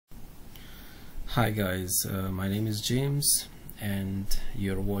Hi guys, my name is James and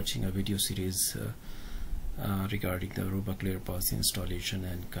you're watching a video series regarding the Aruba Clearpass installation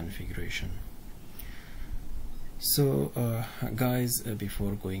and configuration. So guys,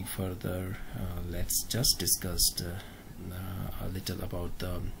 before going further, let's just discuss a little about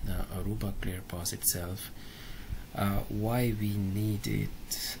the Aruba Clearpass itself, why we need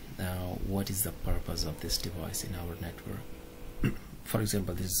it, what is the purpose of this device in our network. For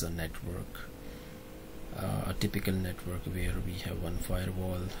example, this is a network. A typical network where we have one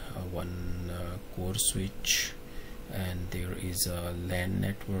firewall, one core switch, and there is a LAN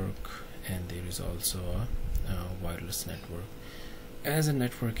network, and there is also a wireless network. As a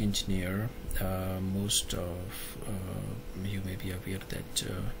network engineer, most of you may be aware that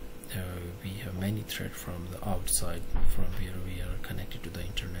we have many threats from the outside, from where we are connected to the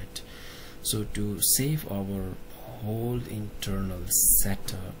internet. So to save our whole internal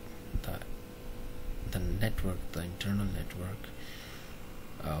setup, the internal network,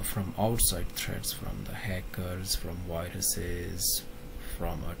 from outside threats, from the hackers, from viruses,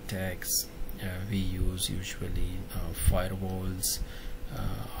 from attacks, we use usually firewalls,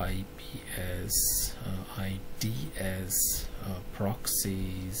 IPS, IDS,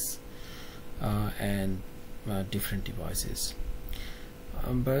 proxies, and different devices.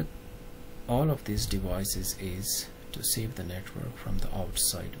 But all of these devices is to save the network from the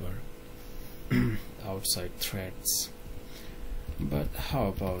outside world. Outside threats. But how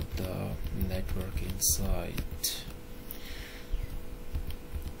about the network inside?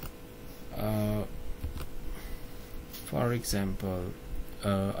 For example,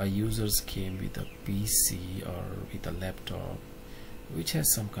 a users came with a PC or with a laptop which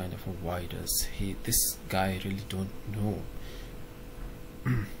has some kind of a virus. This guy really don't know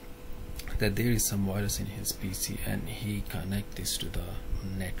that there is some virus in his PC, and he connect this to the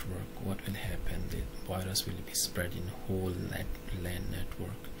network. What will happen? The virus will be spread in whole LAN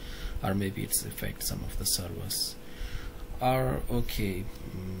network, or maybe it's affect some of the servers. Or okay,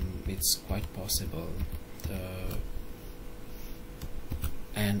 it's quite possible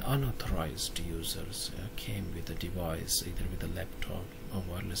an unauthorized users came with a device, either with a laptop or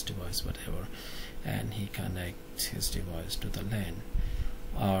wireless device, whatever, and he connect his device to the LAN,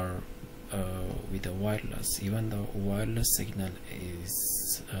 or with a wireless. Even the wireless signal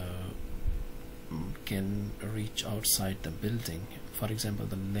is can reach outside the building. For example,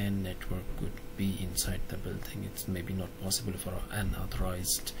 the LAN network could be inside the building. It's maybe not possible for an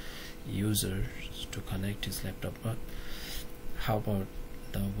unauthorized user to connect his laptop, but how about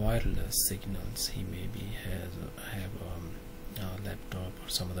the wireless signals? He maybe have a laptop or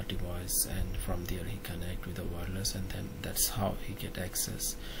some other device, and from there he connect with the wireless, and then that's how he get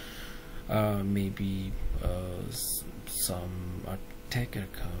access. Maybe some attacker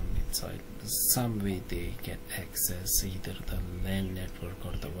come inside, some way they get access, either the LAN network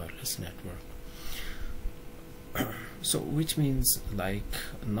or the wireless network. So which means, like,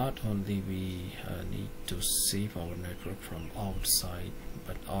 not only we need to save our network from outside,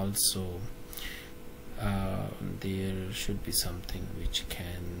 but also there should be something which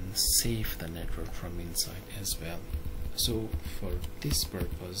can save the network from inside as well. So for this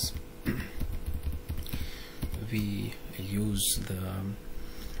purpose, we use the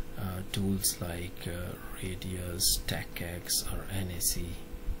tools like Radius, TACACS, or NAC,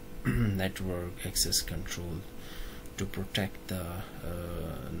 network access control, to protect the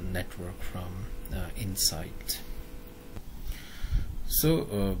network from inside.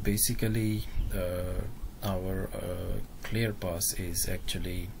 So basically our Clearpass is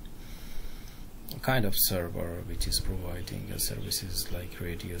actually a kind of server which is providing services like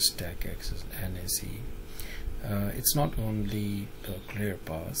Radius, TACACS, NAC. It's not only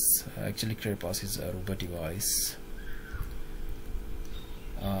Clearpass. Actually, Clearpass is a Aruba device,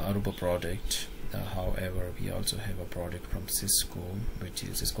 Aruba product. However, we also have a product from Cisco, which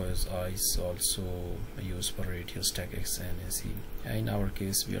is Cisco's ICE, also used for Radius, TACACS, and NAC. In our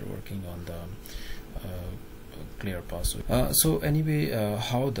case, we are working on the Clearpass. So anyway,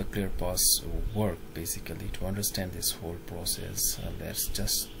 how the Clearpass work, basically, to understand this whole process, let's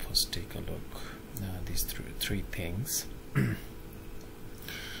just first take a look these three things.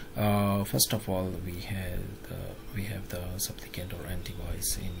 First of all, we have the supplicant or end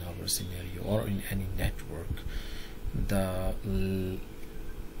device in our scenario, or in any network. The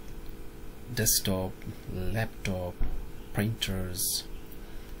desktop, laptop, printers,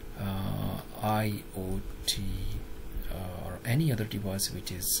 IoT, or any other device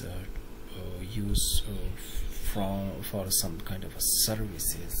which is used for some kind of a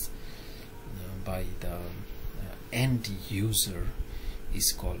services by the end user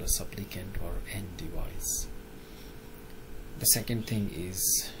is called a supplicant or end device. The second thing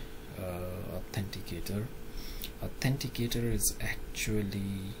is authenticator. Authenticator is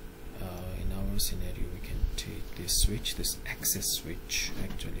actually in our scenario we can take this switch, this access switch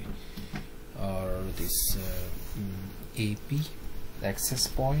actually, or this AP access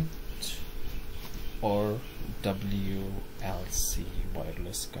point, or WLC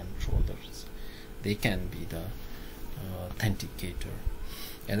wireless controllers. They can be the authenticator.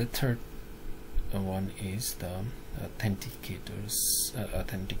 And the third one is the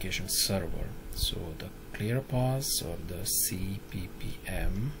authentication server. So the Clearpass or the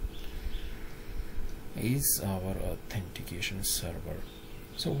CPPM is our authentication server.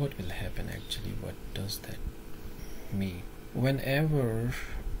 So what will happen actually? What does that mean? Whenever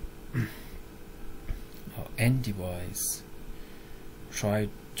our end device try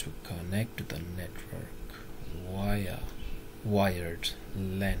to connect to the network via wired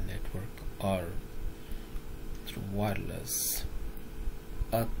LAN network or through wireless,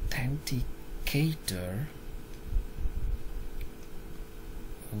 Authenticator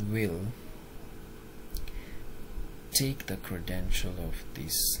will take the credential of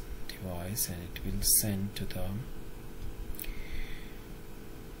this device and it will send to the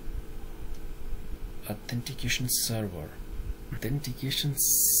authentication server. Authentication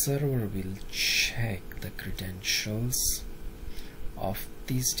server will check the credentials of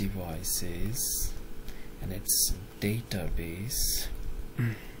these devices and its database,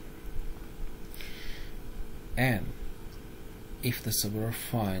 and if the server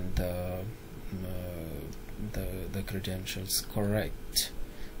find the credentials correct,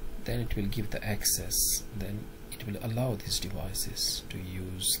 then it will give the access, then it will allow these devices to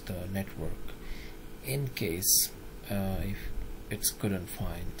use the network. In case if it couldn't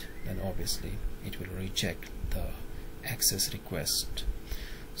find, then obviously it will reject the access request.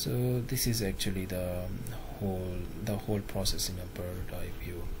 So this is actually the whole process in a bird's eye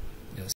view.